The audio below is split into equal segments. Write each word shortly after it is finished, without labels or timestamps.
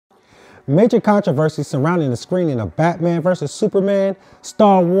Major controversy surrounding the screening of Batman vs. Superman,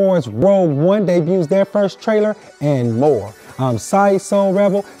 Star Wars Rogue One debuts their first trailer, and more. I'm Cy Soul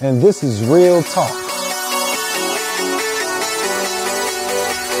Rebel, and this is Real Talk.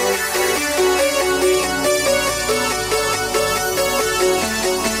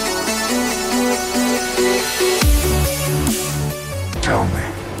 Tell me,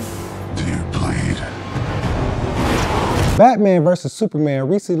 do you bleed? Batman vs. Superman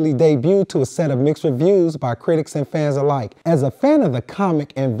recently debuted to a set of mixed reviews by critics and fans alike. As a fan of the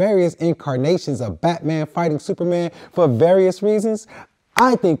comic and various incarnations of Batman fighting Superman for various reasons,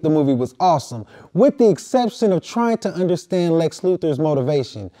 I think the movie was awesome, with the exception of trying to understand Lex Luthor's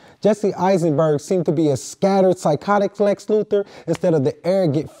motivation. Jesse Eisenberg seemed to be a scattered, psychotic Lex Luthor instead of the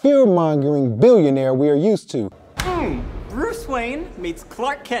arrogant, fear-mongering billionaire we are used to. Bruce Wayne meets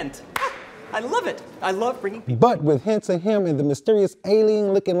Clark Kent. I love it. I love bringing people. But with hints of him and the mysterious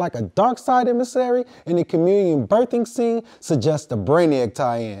alien looking like a dark side emissary in the communion birthing scene suggests a Brainiac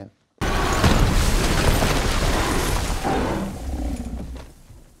tie-in.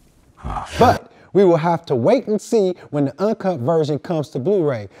 But we will have to wait and see when the uncut version comes to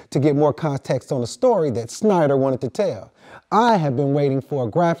Blu-ray to get more context on the story that Snyder wanted to tell. I have been waiting for a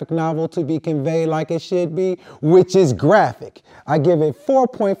graphic novel to be conveyed like it should be, which is graphic. I give it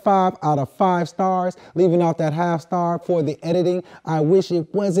 4.5 out of 5 stars, leaving out that half star for the editing. I wish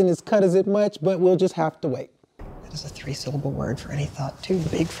it wasn't as cut as it much, but we'll just have to wait. That is a 3-syllable word for any thought too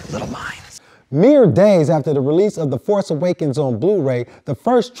big for little minds. Mere days after the release of The Force Awakens on Blu-ray, the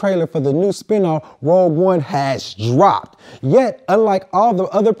first trailer for the new spin-off Rogue One has dropped. Yet, unlike all the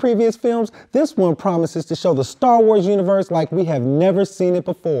other previous films, this one promises to show the Star Wars universe like we have never seen it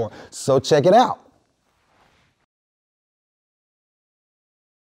before. So check it out.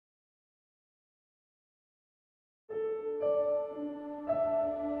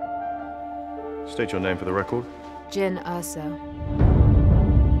 State your name for the record. Jin Ursa.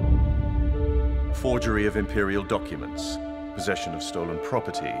 Forgery of imperial documents, possession of stolen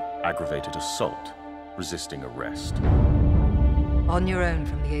property, aggravated assault, resisting arrest. On your own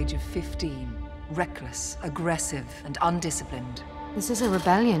from the age of 15, reckless, aggressive, and undisciplined. This is a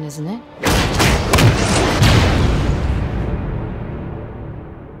rebellion, isn't it?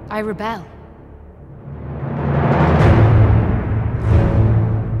 I rebel.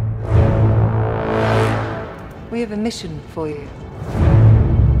 We have a mission for you.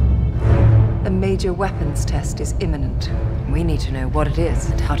 A major weapons test is imminent. We need to know what it is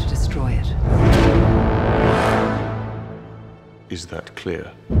and how to destroy it. Is that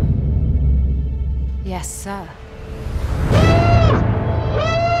clear? Yes, sir.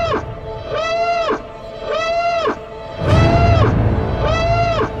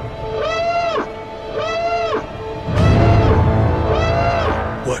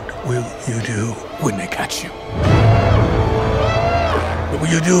 What will you do when they catch you? What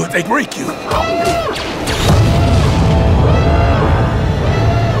will you do if they break you?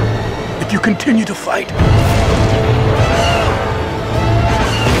 If you continue to fight,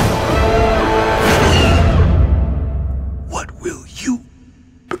 what will you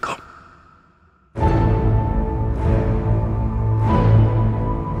become?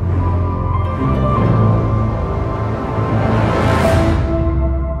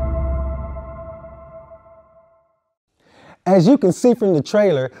 As you can see from the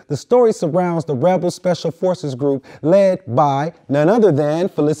trailer, the story surrounds the Rebel Special Forces group led by none other than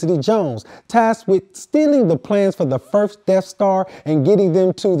Felicity Jones, tasked with stealing the plans for the first Death Star and getting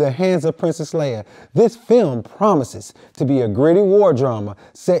them to the hands of Princess Leia. This film promises to be a gritty war drama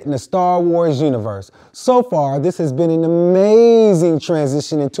set in the Star Wars universe. So far, this has been an amazing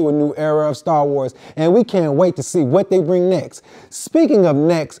transition into a new era of Star Wars, and we can't wait to see what they bring next. Speaking of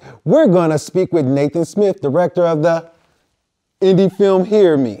next, we're gonna speak with Nathan Smith, director of the indie film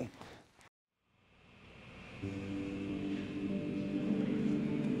Hear Me.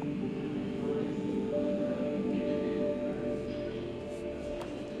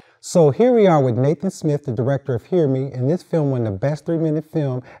 So here we are with Nathan Smith, the director of Hear Me, and this film won the Best 3-Minute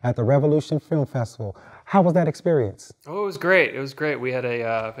Film at the Revolution Film Festival. How was that experience? Oh, it was great. It was great. We had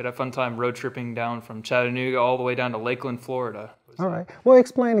a fun time road tripping down from Chattanooga all the way down to Lakeland, Florida. All right. Well,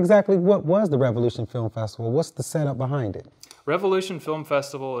 explain exactly what was the Revolution Film Festival. What's the setup behind it? Revolution Film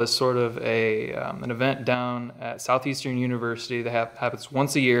Festival is sort of an event down at Southeastern University that happens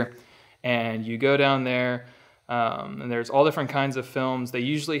once a year, and you go down there, and there's all different kinds of films. They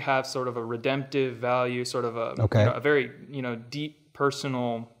usually have sort of a redemptive value, sort of a very deep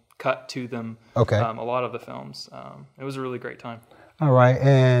personal cut to them. Okay. A lot of the films. It was a really great time. All right,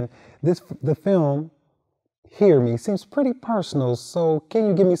 and the film Hear Me seems pretty personal, so can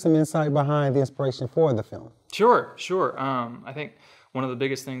you give me some insight behind the inspiration for the film? Sure. I think one of the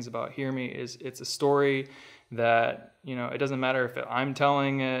biggest things about Hear Me is it's a story that, it doesn't matter if I'm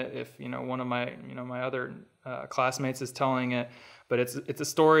telling it, if, one of my, my other classmates is telling it, but it's a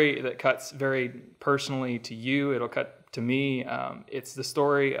story that cuts very personally to you. It'll cut to me. It's the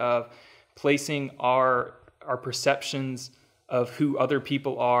story of placing our perceptions of who other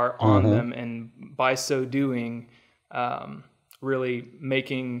people are on them, and by so doing, really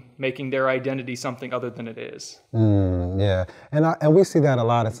making their identity something other than it is. Yeah, and we see that a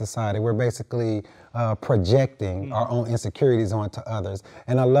lot in society. We're basically projecting our own insecurities onto others.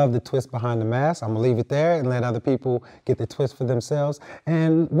 And I love the twist behind the mask. I'm gonna leave it there and let other people get the twist for themselves.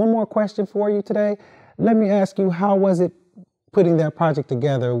 And one more question for you today. Let me ask you, how was it putting that project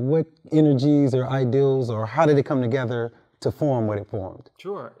together? What energies or ideals, or how did it come together to form what it formed?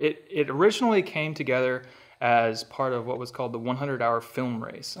 Sure. It originally came together as part of what was called the 100-hour film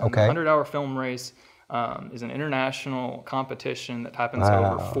race. And Okay. The 100-hour film race is an international competition that happens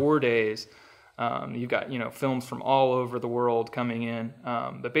over 4 days. You've got films from all over the world coming in,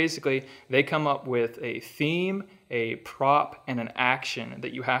 but basically they come up with a theme, a prop, and an action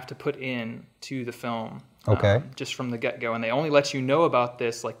that you have to put in to the film. Okay. Just from the get-go, and they only let you know about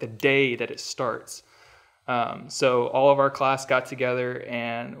this like the day that it starts. So all of our class got together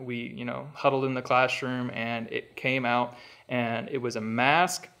and we, huddled in the classroom, and it came out, and it was a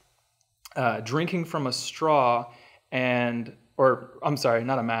mask, drinking from a straw, or I'm sorry,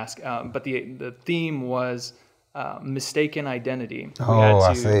 not a mask, but the theme was mistaken identity.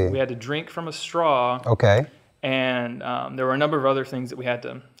 I see. We had to drink from a straw. Okay. And there were a number of other things that we had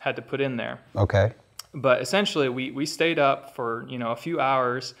to put in there. Okay. But essentially, we stayed up for a few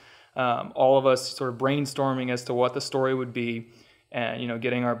hours. All of us sort of brainstorming as to what the story would be, and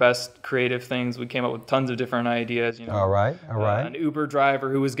getting our best creative things. We came up with tons of different ideas. All right. An Uber driver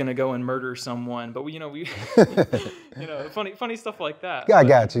who was going to go and murder someone, but we funny stuff like that. Yeah, I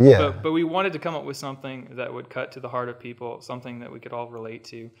got you. Yeah. But we wanted to come up with something that would cut to the heart of people, something that we could all relate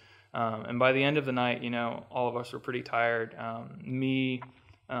to. And by the end of the night, all of us were pretty tired. Me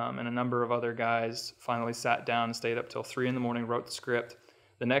and a number of other guys finally sat down and stayed up till 3 a.m, wrote the script.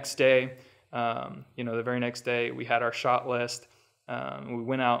 The next day, the very next day, we had our shot list. We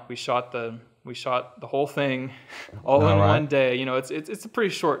went out, we shot the whole thing all in one day. It's a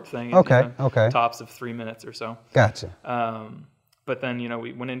pretty short thing. Okay. Tops of 3 minutes or so. Gotcha. But then,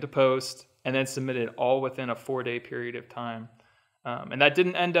 we went into post and then submitted all within a 4-day period of time. And that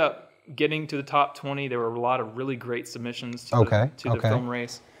didn't end up getting to the top 20. There were a lot of really great submissions to the film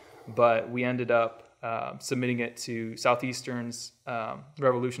race, but we ended up submitting it to Southeastern's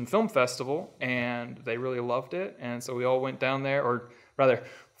Revolution Film Festival, and they really loved it. And so we all went down there, or rather,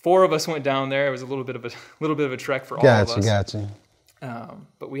 4 of us went down there. It was a little bit of a trek for all of us. Gotcha.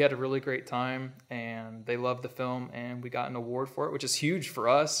 But we had a really great time, and they loved the film, and we got an award for it, which is huge for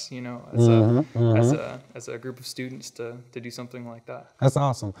us, as a group of students to do something like that. That's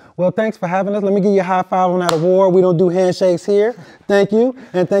awesome. Well, thanks for having us. Let me give you a high five on that award. We don't do handshakes here. Thank you,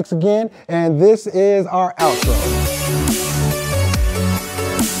 and thanks again. And this is our outro.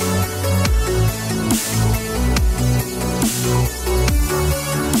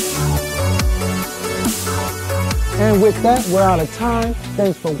 And with that, we're out of time.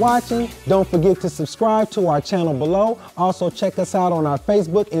 Thanks for watching. Don't forget to subscribe to our channel below. Also, check us out on our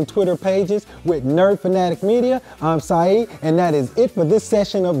Facebook and Twitter pages with Nerd Fanatic Media. I'm Saeed, and that is it for this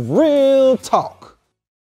session of Real Talk.